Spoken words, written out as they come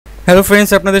Hello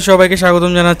friends, আপনাদের সবাইকে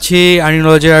স্বাগতম জানাচ্ছি আর্নিং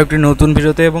নলেজের আরেকটি নতুন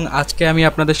ভিডিওতে। এবং আজকে আমি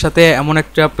আপনাদের সাথে এমন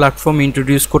একটা প্ল্যাটফর্ম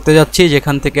ইন্ট্রোডিউস করতে যাচ্ছি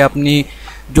যেখান থেকে আপনি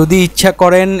যদি ইচ্ছা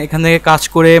করেন এখান থেকে কাজ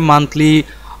করে মান্থলি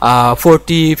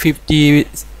 40-50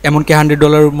 এমনকি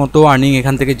 $100 মতো আর্নিং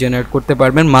এখান থেকে জেনারেট করতে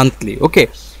পারবেন মান্থলি। ওকে,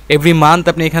 এভরি মান্থ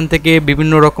আপনি এখান থেকে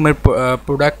বিভিন্ন রকমের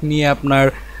প্রোডাক্ট নিয়ে আপনার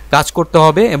কাজ করতে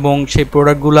হবে এবং সেই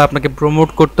প্রোডাক্টগুলো আপনাকে প্রমোট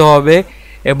করতে হবে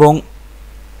এবং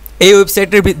এই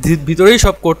ওয়েবসাইটের ভিতরেই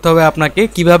সব করতে হবে। আপনাকে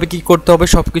কিভাবে কি করতে হবে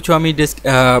সব কিছু আমি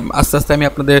আস্তে আস্তে আমি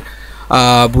আপনাদের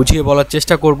বুঝিয়ে বলার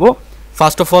চেষ্টা করব।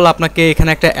 ফার্স্ট অফ অল আপনাকে এখানে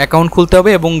একটা অ্যাকাউন্ট খুলতে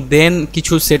হবে এবং দেন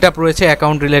কিছু সেটআপ রয়েছে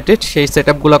অ্যাকাউন্ট রিলেটেড, সেই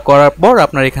সেটআপগুলো করার পর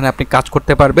আপনার এখানে আপনি কাজ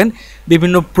করতে পারবেন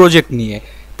বিভিন্ন প্রজেক্ট নিয়ে।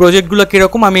 প্রজেক্টগুলো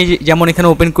কীরকম আমি যেমন এখানে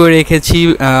ওপেন করে রেখেছি,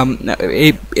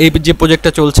 এই যে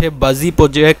প্রজেক্টটা চলছে বাজি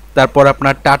প্রজেক্ট, তারপর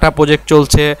আপনার টাটা প্রজেক্ট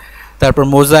চলছে, তারপর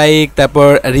মোজাইক, তারপর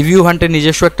রিভিউ হান্টের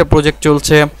নিজস্ব একটা প্রজেক্ট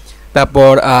চলছে,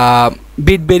 তারপর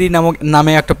বিটবেরি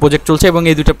নামে একটা প্রজেক্ট চলছে এবং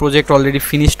এই দুটো প্রজেক্ট অলরেডি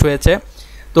ফিনিশড হয়েছে।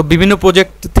 তো বিভিন্ন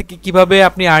প্রজেক্ট থেকে কিভাবে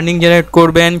আপনি আর্নিং জেনারেট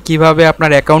করবেন, কিভাবে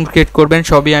আপনার অ্যাকাউন্ট ক্রিয়েট করবেন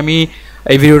সবই আমি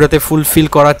এই ভিডিওটাতে ফুলফিল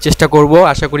করার চেষ্টা করব।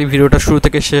 আশা করি ভিডিওটা শুরু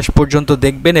থেকে শেষ পর্যন্ত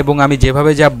দেখবেন এবং আমি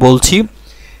যেভাবে যা বলছি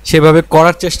সেভাবে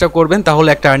করার চেষ্টা করবেন, তাহলে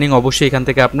একটা আর্নিং অবশ্যই এখান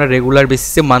থেকে আপনার রেগুলার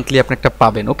বেসিসে মান্থলি আপনি একটা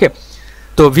পাবেন। ওকে,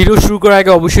 তো ভিডিও শুরু করার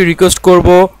আগে অবশ্যই রিকোয়েস্ট করব,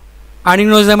 আর্নিং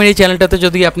নলেজ নামের এই চ্যানেলটাতে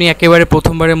যদি আপনি একেবারে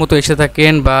প্রথমবারের মতো এসে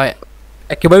থাকেন বা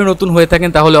একেবারে নতুন হয়ে থাকেন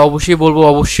তাহলে অবশ্যই বলবো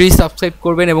অবশ্যই সাবস্ক্রাইব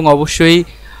করবেন এবং অবশ্যই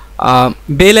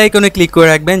বেল আইকনে ক্লিক করে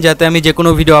রাখবেন যাতে আমি যে কোনো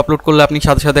ভিডিও আপলোড করলে আপনি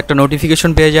সাথে সাথে একটা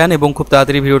নোটিফিকেশন পেয়ে যান এবং খুব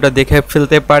তাড়াতাড়ি ভিডিওটা দেখে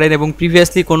ফেলতে পারেন। এবং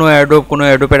প্রিভিয়াসলি কোনো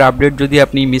এয়ারড্রপের আপডেট যদি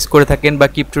আপনি মিস করে থাকেন বা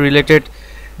ক্রিপ্টো রিলেটেড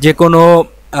যে কোনো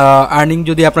আর্নিং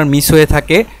যদি আপনার মিস হয়ে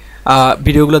থাকে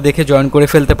ভিডিওগুলো দেখে জয়েন করে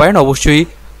ফেলতে পারেন। অবশ্যই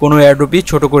কোনো এয়ারড্রপই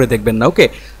ছোটো করে দেখবেন না। ওকে,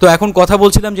 তো এখন কথা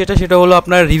বলছিলাম সেটা হলো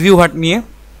আপনার রিভিউ হান্ট নিয়ে।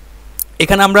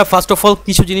 এখানে আমরা ফার্স্ট অফ অল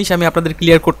কিছু জিনিস আমি আপনাদের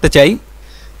ক্লিয়ার করতে চাই।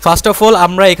 ফার্স্ট অফ অল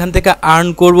আমরা এখান থেকে আর্ন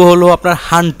করব হলো আপনার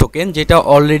হান্ট টোকেন, যেটা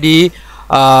অলরেডি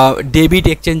ডেবিট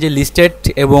এক্সচেঞ্জে লিস্টেড।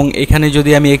 এবং এখানে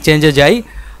যদি আমি এক্সচেঞ্জে যাই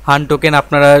হান্ট টোকেন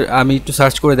আপনারা আমি একটু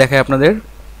সার্চ করে দেখাই আপনাদের।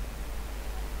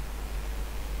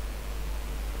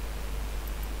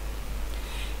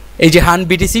 এই যে হান্ট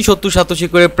বিটিসি 70-87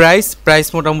 করে প্রাইস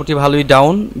মোটামুটি ভালোই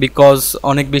ডাউন, বিকজ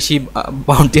অনেক বেশি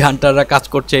বাউন্টি হান্টাররা কাজ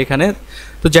করছে এখানে।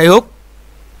 তো যাই হোক,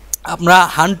 আমরা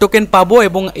হান্ট টোকেন পাবো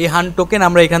এবং এই হান্ট টোকেন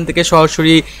আমরা এখান থেকে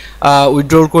সরাসরি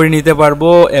উইথড্রল করে নিতে পারবো,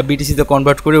 বিটিসিতে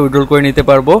কনভার্ট করে উইথড্রল করে নিতে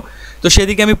পারবো। তো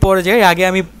সেদিকে আমি পরে যাই, আগে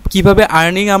আমি কিভাবে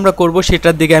আর্নিং আমরা করব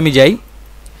সেটার দিকে আমি যাই।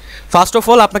 ফার্স্ট অফ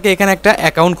অল আপনাকে এখানে একটা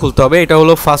অ্যাকাউন্ট খুলতে হবে, এটা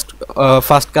হলো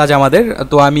ফার্স্ট কাজ আমাদের।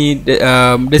 তো আমি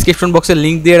ডেসক্রিপশন বক্সে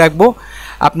লিঙ্ক দিয়ে রাখবো,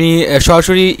 আপনি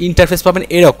সরাসরি ইন্টারফেস পাবেন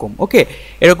এরকম। ওকে,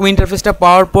 এরকম ইন্টারফেসটা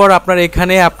পাওয়ার পর আপনার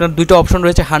এখানে আপনার দুটো অপশন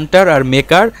রয়েছে, হান্টার আর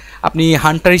মেকার। আপনি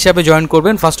হান্টার হিসাবে জয়েন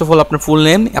করবেন। ফার্স্ট অফ অল আপনার ফুল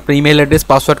নেম, আপনার email address,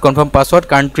 password, confirm password,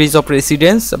 countries of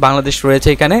residence Bangladesh রয়েছে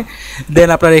এখানে। দেন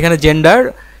আপনার এখানে জেন্ডার,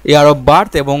 ইয়ার অফ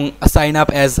বার্থ এবং সাইন আপ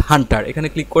অ্যাজ হান্টার এখানে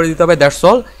ক্লিক করে দিতে হবে, দ্যাটস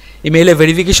অল। ইমেইলে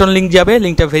ভেরিফিকেশন লিঙ্ক যাবে,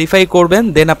 লিঙ্কটা ভেরিফাই করবেন,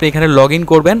 দেন আপনি এখানে লগ ইন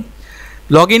করবেন।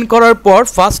 লগ ইন করার পর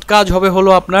ফার্স্ট কাজ হবে হলো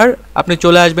আপনি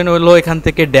চলে আসবেন হলো এখান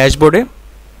থেকে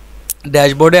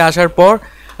ড্যাশবোর্ডে আসার পর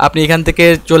আপনি এখান থেকে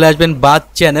চলে আসবেন বাথ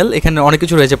চ্যানেল। এখানে অনেক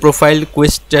কিছু রয়েছে, profile,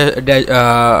 Quest,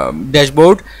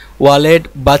 dashboard, wallet,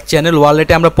 bath channel.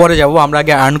 ওয়ালেটে আমরা পরে যাব, আমরা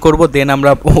আগে আর্ন করব, দেন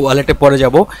আমরা ওয়ালেটে পরে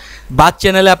যাব। বাথ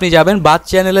চ্যানেলে আপনি যাবেন, বাথ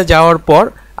চ্যানেলে যাওয়ার পর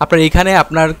আপনার এখানে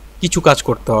আপনার কিছু কাজ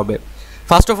করতে হবে।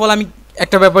 ফার্স্ট অফ অল আমি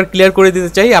একটা ব্যাপার ক্লিয়ার করে দিতে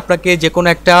চাই, আপনাকে যে কোনো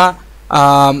একটা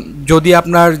যদি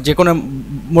আপনার যে কোনো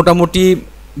মোটামুটি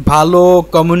ভালো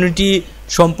কমিউনিটি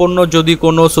সম্পন্ন যদি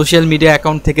কোনো সোশ্যাল মিডিয়া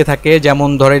অ্যাকাউন্ট থেকে থাকে, যেমন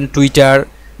ধরেন টুইটার,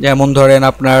 যেমন ধরেন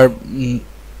আপনার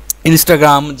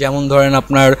ইনস্টাগ্রাম, যেমন ধরেন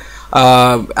আপনার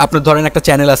ধরেন একটা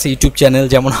চ্যানেল আছে ইউটিউব চ্যানেল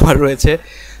যেমন আমার রয়েছে,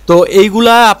 তো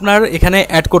এইগুলা আপনার এখানে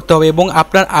অ্যাড করতে হবে। এবং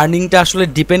আপনার আর্নিংটা আসলে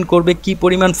ডিপেন্ড করবে কী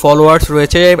পরিমাণ ফলোয়ার্স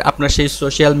রয়েছে আপনার সেই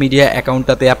সোশ্যাল মিডিয়া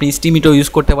অ্যাকাউন্টটাতে। আপনি স্টিমিটও ইউজ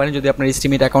করতে পারেন যদি আপনার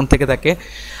স্টিমিট অ্যাকাউন্ট থেকে থাকে।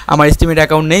 আমার স্টিমিট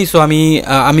অ্যাকাউন্ট নেই, সো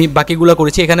আমি বাকিগুলো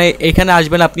করেছি। এখানে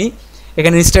আসবেন, আপনি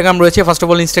এখানে ইনস্টাগ্রাম রয়েছে, first of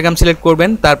all Instagram select করবেন,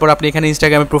 তারপর আপনি এখানে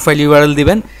ইনস্টাগ্রামের প্রোফাইল ইউআরএল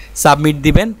দিবেন, সাবমিট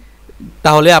দিবেন।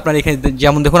 তাহলে আপনার এখানে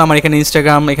যেমন দেখুন আমার এখানে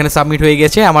ইনস্টাগ্রাম এখানে সাবমিট হয়ে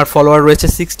গেছে, আমার ফলোয়ার রয়েছে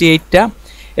 68টা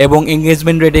এবং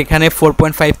এঙ্গেজমেন্ট রেট এখানে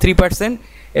 4.53%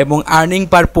 এবং আর্নিং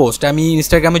পার পোস্ট। আমি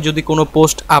ইনস্টাগ্রামে যদি কোনো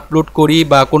পোস্ট আপলোড করি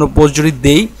বা কোনো পোস্ট যদি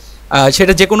দেই,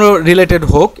 সেটা যে কোনো রিলেটেড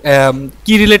হোক,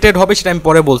 কী রিলেটেড হবে সেটা আমি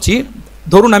পরে বলছি।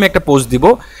 ধরুন আমি একটা পোস্ট দিব,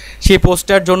 সেই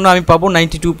পোস্টটার জন্য আমি পাবো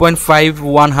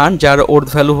 92.51 যার ওর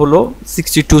ভ্যালু হলো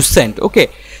 62 সেন্ট। ওকে,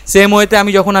 সেম ওয়েতে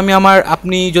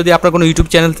আপনি যদি আপনার কোনো ইউটিউব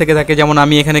চ্যানেল থেকে থাকে, যেমন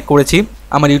আমি এখানে করেছি,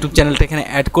 আমার ইউটিউব চ্যানেলটা এখানে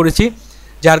অ্যাড করেছি,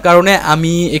 যার কারণে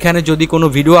আমি এখানে যদি কোনো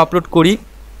ভিডিও আপলোড করি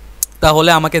তাহলে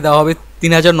আমাকে দেওয়া হবে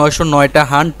 3909টা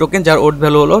হান্ট টোকেন, যার ওট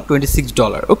ভ্যালু হলো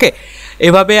 $26। ওকে,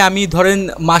 এভাবে আমি ধরেন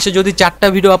মাসে যদি 4টা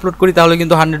ভিডিও আপলোড করি তাহলে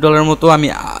কিন্তু $100 মতো আমি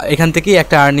এখান থেকেই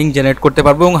একটা আর্নিং জেনারেট করতে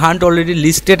পারবো। এবং হান্ট অলরেডি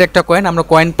লিস্টেড একটা কয়েন, আমরা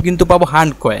কয়েন কিন্তু পাবো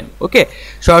হান্ট কয়েন। ওকে,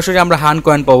 সরাসরি আমরা হান্ট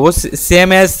কয়েন পাবো, সেম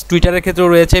অ্যাজ টুইটারের ক্ষেত্রেও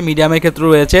রয়েছে, মিডিয়ামের ক্ষেত্রেও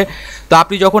রয়েছে। তো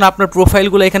আপনি যখন আপনার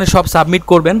প্রোফাইলগুলো এখানে সব সাবমিট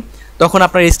করবেন তখন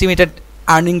আপনার এস্টিমেটেড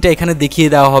আর্নিংটা এখানে দেখিয়ে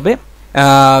দেওয়া হবে,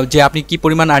 যে আপনি কি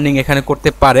পরিমাণ আর্নিং এখানে করতে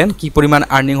পারেন, কি পরিমাণ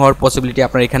আর্নিং হওয়ার পসিবিলিটি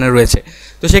আপনার এখানে রয়েছে।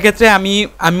 তো সেক্ষেত্রে আমি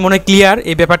মনে হয় ক্লিয়ার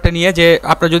এই ব্যাপারটা নিয়ে, যে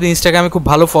আপনার যদি ইনস্টাগ্রামে খুব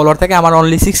ভালো ফলোয়ার থাকে, আমার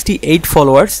অনলি 68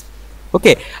 ফলোয়ার্স।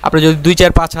 ওকে, আপনার যদি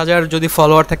 2-4-5 হাজার যদি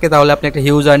ফলোয়ার থাকে তাহলে আপনি একটা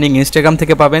হিউজ আর্নিং ইনস্টাগ্রাম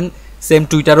থেকে পাবেন। সেম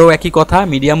টুইটারও একই কথা,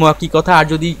 মিডিয়ামও একই কথা। আর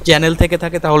যদি চ্যানেল থেকে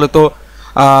থাকে তাহলে তো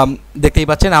দেখতেই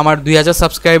পাচ্ছেন আমার 2000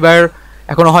 সাবস্ক্রাইবার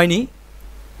এখনও হয়নি,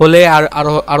 হলে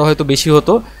আরও হয়তো বেশি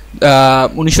হতো।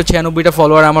 1996টা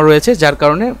ফলোয়ার আমার রয়েছে, যার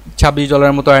কারণে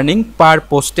 $26 মতো আর্নিং পার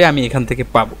পোস্টে আমি এখান থেকে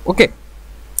পাবো। ওকে,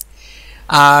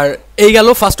 আর এই গেল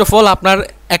ফার্স্ট অফ অল আপনার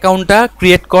অ্যাকাউন্টটা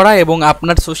ক্রিয়েট করা এবং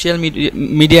আপনার সোশ্যাল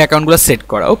মিডিয়া অ্যাকাউন্টগুলো সেট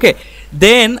করা। ওকে,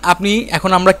 দেন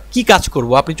এখন আমরা কি কাজ করব,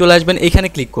 আপনি চলে আসবেন এখানে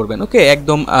ক্লিক করবেন। ওকে,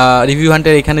 একদম রিভিউ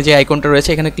হান্টের এখানে যে আইকনটা রয়েছে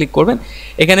এখানে ক্লিক করবেন।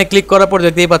 এখানে ক্লিক করার পর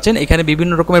দেখতেই পাচ্ছেন এখানে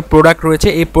বিভিন্ন রকমের প্রোডাক্ট রয়েছে।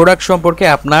 এই প্রোডাক্ট সম্পর্কে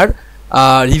আপনার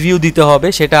রিভিউ দিতে হবে,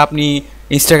 সেটা আপনি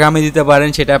ইনস্টাগ্রামে দিতে পারেন,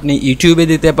 সেটা আপনি ইউটিউবে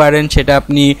দিতে পারেন, সেটা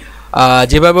আপনি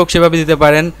যেভাবে হোক সেভাবে দিতে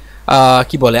পারেন।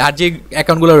 কি বলে, আর যে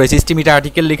অ্যাকাউন্টগুলো রয়েছে এস্টিমেট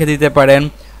আর্টিকেল লিখে দিতে পারেন,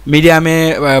 মিডিয়ামে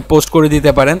পোস্ট করে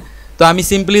দিতে পারেন। তো আমি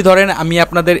সিম্পলি ধরেন আমি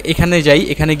আপনাদের এখানে যাই,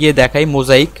 এখানে গিয়ে দেখাই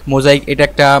মোজাইক এটা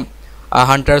একটা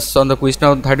হান্টার্স অন দ্য কুইজ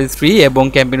নাও 33 এবং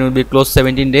campaign will be close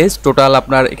 17 days। Total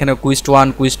আপনার এখানে কুইজ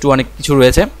 1 অনেক কিছু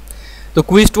রয়েছে। তো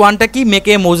কুইজ 1টা কি, make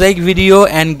a mosaic video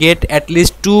and get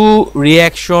at least 2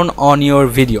 reaction on your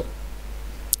video.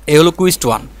 এই হলো কুইজ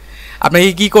 1। আপনাকে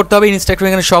কী করতে হবে, ইনস্ট্রাকশন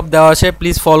এখানে সব দেওয়া আছে,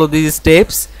 প্লিজ ফলো দিস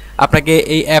স্টেপস। আপনাকে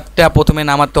এই অ্যাপটা প্রথমে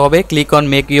নামাতে হবে, click on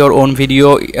make your own video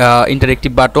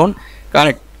interactive button,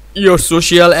 connect your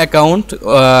social account,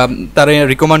 তারা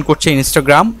রিকমেন্ড করছে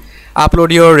Instagram.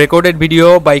 Upload your recorded video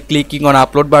by clicking on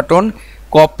upload button,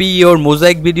 copy your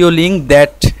mosaic video link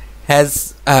that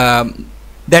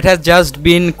has just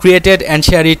been created and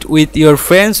share it with your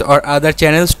friends or other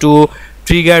channels to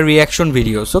trigger reaction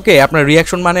videos। ওকে, আপনার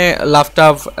reaction মানে লাভ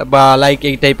টাভ বা like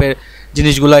এই টাইপের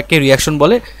জিনিসগুলোকে reaction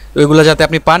বলে। তো এগুলো যাতে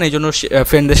আপনি পান এই জন্য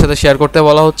ফ্রেন্ডদের সাথে শেয়ার করতে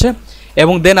বলা হচ্ছে,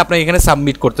 এবং দেন আপনাকে এখানে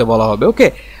সাবমিট করতে বলা হবে। ওকে,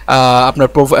 আপনার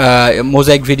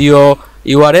মোজাইক ভিডিও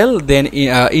ইউআরএল, দেন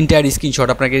ইন্টায়ার স্ক্রিনশট,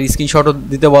 আপনাকে স্ক্রিনশটও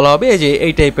দিতে বলা হবে। এই যে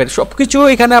এই টাইপের সব কিছু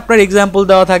এখানে আপনার এক্সাম্পল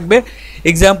দেওয়া থাকবে,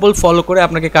 এক্সাম্পল ফলো করে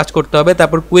আপনাকে কাজ করতে হবে।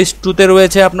 তারপর কুইজ 2তে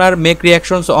রয়েছে আপনার make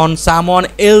reactions on someone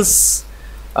else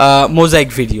mosaic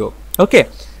video. ওকে,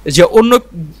 যে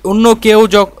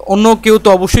অন্য কেউ তো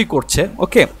অবশ্যই করছে।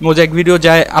 ওকে, মোজাইক ভিডিও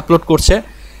যায় আপলোড করছে,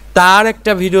 তার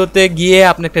একটা ভিডিওতে গিয়ে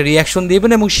আপনি একটা রিয়াকশন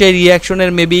দিবেন এবং সেই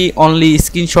রিয়াকশনের মেবি অনলি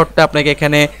স্ক্রিনশটটা আপনাকে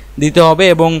এখানে দিতে হবে।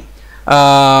 এবং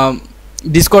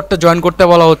ডিসকর্ডটা জয়েন করতে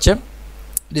বলা হচ্ছে,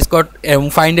 ডিসকর্ড, এবং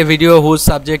find a video whose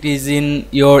subject is in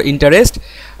your interest,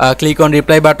 click on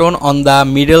reply button on the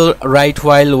middle right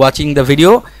while watching the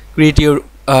video, create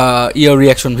your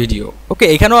reaction video. ওকে,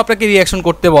 এখানেও আপনাকে রিয়াকশন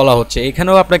করতে বলা হচ্ছে,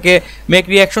 এখানেও আপনাকে make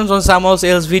reactions on someone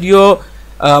else video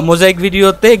mosaic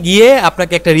ভিডিওতে গিয়ে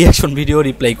আপনাকে একটা রিয়াকশন ভিডিও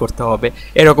রিপ্লাই করতে হবে,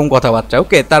 এরকম কথাবার্তা।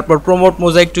 ওকে, তারপর promote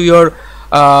mosaic to your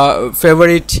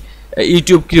favourite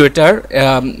YouTube creator,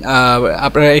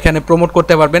 আপনারা এখানে প্রমোট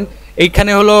করতে পারবেন।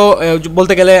 এইখানে হলো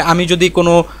বলতে গেলে আমি যদি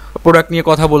কোনো প্রোডাক্ট নিয়ে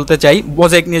কথা বলতে চাই,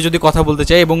 মোজাইক নিয়ে যদি কথা বলতে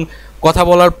চাই এবং কথা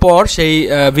বলার পর সেই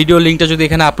ভিডিও লিঙ্কটা যদি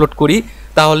এখানে আপলোড করি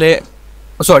তাহলে,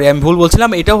 সরি আমি ভুল বলছিলাম,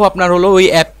 এটাও আপনার হলো ওই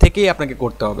অ্যাপ থেকেই আপনাকে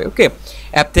করতে হবে। ওকে,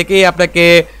 অ্যাপ থেকেই আপনাকে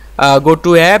go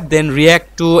to app, then react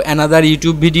to another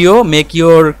YouTube video, make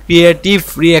your creative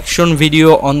reaction video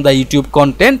on the YouTube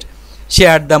content,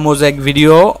 share the mosaic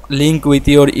video link with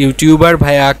your YouTuber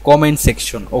via comment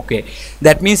section. Okay,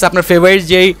 that means আপনার favourite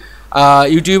যেই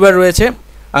YouTuber রয়েছে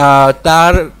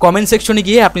তার comment সেকশনে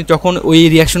গিয়ে আপনি যখন ওই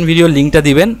reaction video লিঙ্কটা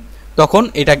দিবেন তখন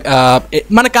এটা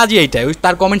মানে কাজই এইটাই,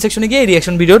 তার কমেন্ট সেকশনে গিয়ে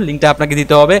রিয়াকশন ভিডিওর লিঙ্কটা আপনাকে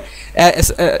দিতে হবে।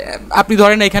 আপনি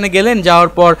ধরেন এখানে গেলেন, যাওয়ার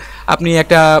পর আপনি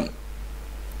একটা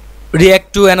রিয়াক্ট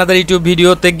টু অ্যানাদার ইউটিউব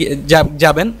ভিডিওতে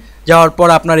যাবেন, যাওয়ার পর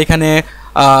আপনার এখানে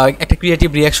একটা ক্রিয়েটিভ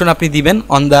রিয়াকশন আপনি দিবেন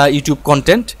অন দ্য ইউটিউব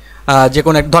কন্টেন্ট, যে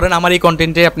কোনো ধরেন আমার এই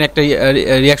কন্টেন্টে আপনি একটা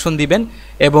রিয়াকশন দিবেন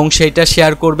এবং সেইটা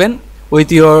শেয়ার করবেন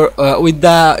with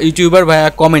the YouTuber via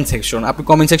comment section. আপনি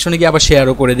কমেন্ট সেকশনে গিয়ে আবার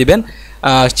শেয়ারও করে দিবেন,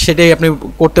 সেটাই আপনি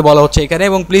করতে বলা হচ্ছে এখানে।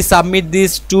 এবং please submit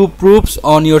this 2 proofs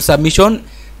on your submission,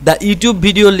 the YouTube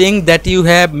video link that you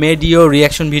have made your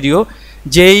reaction video,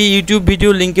 যেই ইউটিউব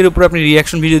ভিডিও লিঙ্কের উপর আপনি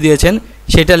রিয়াকশন ভিডিও দিয়েছেন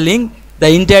সেটার link, the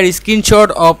entire screenshot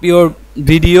of your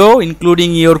video including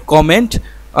your comment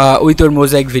with your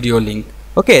mosaic video link.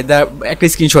 ওকে, একটা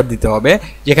screenshot দিতে হবে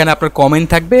যেখানে আপনার কমেন্ট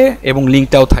থাকবে এবং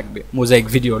লিঙ্কটাও থাকবে, মোজাইক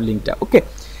ভিডিওর লিঙ্কটা। ওকে,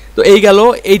 তো এই গেল,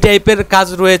 এই টাইপের কাজ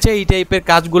রয়েছে। এই টাইপের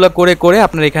কাজগুলো করে করে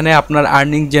আপনার এখানে আপনার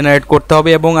আর্নিং জেনারেট করতে হবে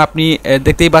এবং আপনি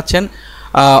দেখতেই পাচ্ছেন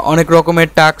অনেক রকমের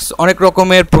টাস্ক, অনেক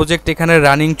রকমের প্রজেক্ট এখানে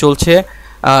রানিং চলছে।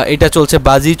 এটা চলছে,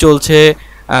 বাজি চলছে,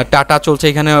 টাটা চলছে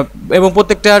এখানে, এবং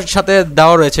প্রত্যেকটার সাথে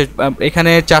দেওয়া রয়েছে।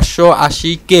 এখানে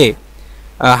 480K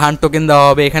হান্ট টোকেন দেওয়া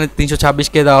হবে, এখানে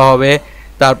 326K দেওয়া হবে।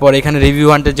 তারপর এখানে রিভিউ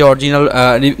হান্টের যে অরিজিনাল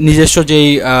নিজস্ব যেই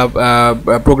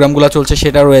প্রোগ্রামগুলো চলছে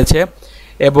সেটা রয়েছে,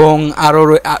 এবং আরও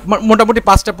মোটামুটি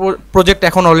 5টা প্রজেক্ট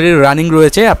এখন অলরেডি রানিং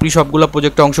রয়েছে। আপনি সবগুলো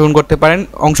প্রজেক্টে অংশগ্রহণ করতে পারেন।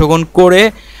 অংশগ্রহণ করে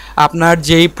আপনার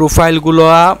যেই প্রোফাইলগুলো,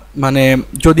 মানে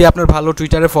যদি আপনার ভালো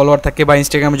টুইটারে ফলোয়ার থাকে বা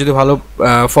ইনস্টাগ্রামে যদি ভালো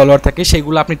ফলোয়ার থাকে,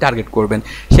 সেগুলো আপনি টার্গেট করবেন।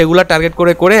 সেগুলো টার্গেট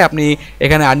করে করে আপনি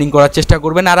এখানে আর্নিং করার চেষ্টা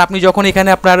করবেন। আর আপনি যখন এখানে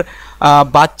আপনার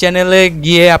বাদ চ্যানেলে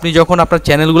গিয়ে আপনি যখন আপনার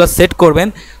চ্যানেলগুলো সেট করবেন,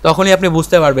 তখনই আপনি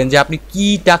বুঝতে পারবেন যে আপনি কী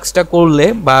টাস্কটা করলে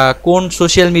বা কোন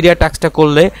সোশ্যাল মিডিয়া টাস্কটা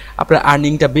করলে আপনার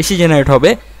আর্নিংটা বেশি জেনারেট হবে।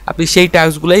 আপনি সেই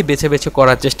টাস্কগুলোই বেছে বেছে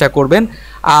করার চেষ্টা করবেন।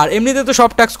 আর এমনিতে তো সব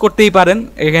টাস্ক করতেই পারেন,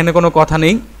 এখানে কোনো কথা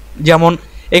নেই। যেমন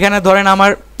এখানে ধরেন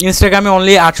আমার ইনস্টাগ্রামে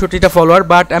অনলি 68টা ফলোয়ার,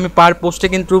 বাট আমি পার পোস্টে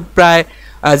কিন্তু প্রায়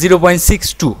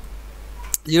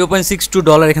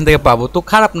 $0.62 এখান থেকে পাবো। তো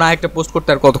খারাপ না, একটা পোস্ট করতে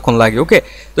আর কতক্ষণ লাগে। ওকে,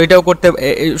 তো এটাও করতে,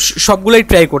 সবগুলোই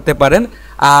ট্রাই করতে পারেন।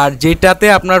 আর যেটাতে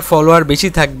আপনার ফলোয়ার বেশি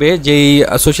থাকবে যেই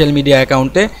সোশ্যাল মিডিয়া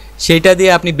অ্যাকাউন্টে, সেইটা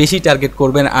দিয়ে আপনি বেশি টার্গেট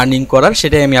করবেন আর্নিং করার।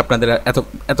 সেটাই আমি আপনাদের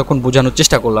এতক্ষণ বোঝানোর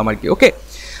চেষ্টা করলাম আর কি। ওকে,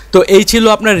 তো এই ছিল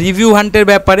আপনার রিভিউ হান্টের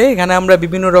ব্যাপারে। এখানে আমরা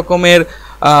বিভিন্ন রকমের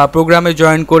প্রোগ্রামে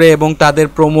জয়েন করে এবং তাদের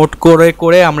প্রমোট করে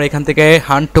করে আমরা এখান থেকে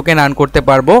হান্ট টোকেন আর্ন করতে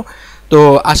পারবো। তো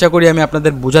আশা করি আমি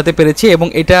আপনাদের বোঝাতে পেরেছি, এবং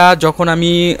এটা যখন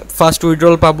আমি ফার্স্ট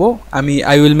উইথড্রল পাবো,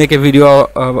 I will make a video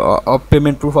of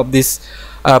payment proof of this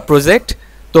project.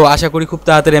 তো আশা করি খুব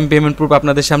তাড়াতাড়ি আমি পেমেন্ট প্রুফ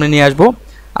আপনাদের সামনে নিয়ে আসবো।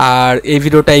 আর এই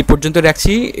ভিডিওটা এই পর্যন্ত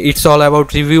রাখছি। It's all about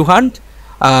review hunt.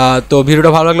 তো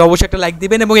ভিডিওটা ভালো লাগলে অবশ্যই একটা লাইক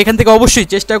দিবেন, এবং এখান থেকে অবশ্যই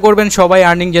চেষ্টা করবেন সবাই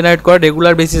আর্নিং জেনারেট করার,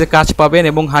 রেগুলার বেসিসে কাজ পাবেন।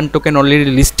 এবং hunt token already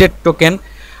listed token,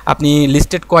 আপনি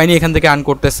লিস্টেড কয়েনই এখান থেকে আর্ন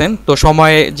করতেছেন। তো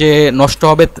সময় যে নষ্ট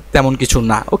হবে তেমন কিছু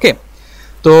না। ওকে,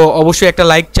 তো অবশ্যই একটা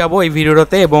লাইক চাবো এই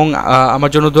ভিডিওটাতে, এবং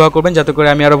আমার জন্য দোয়া করবেন যাতে করে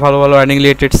আমি আরও ভালো ভালো আর্নিং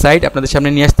রিলেটেড সাইট আপনাদের সামনে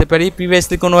নিয়ে আসতে পারি।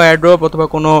 প্রিভিয়াসলি কোনো এয়ারড্রপ অথবা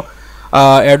কোনো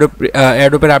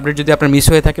এয়ারড্রপের আপডেট যদি আপনার মিস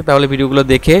হয়ে থাকে, তাহলে ভিডিওগুলো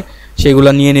দেখে সেগুলো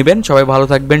নিয়ে নেবেন। সবাই ভালো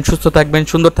থাকবেন, সুস্থ থাকবেন,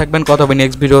 সুন্দর থাকবেন। কথা হবে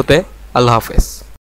নেক্সট ভিডিওতে। আল্লাহ হাফেজ।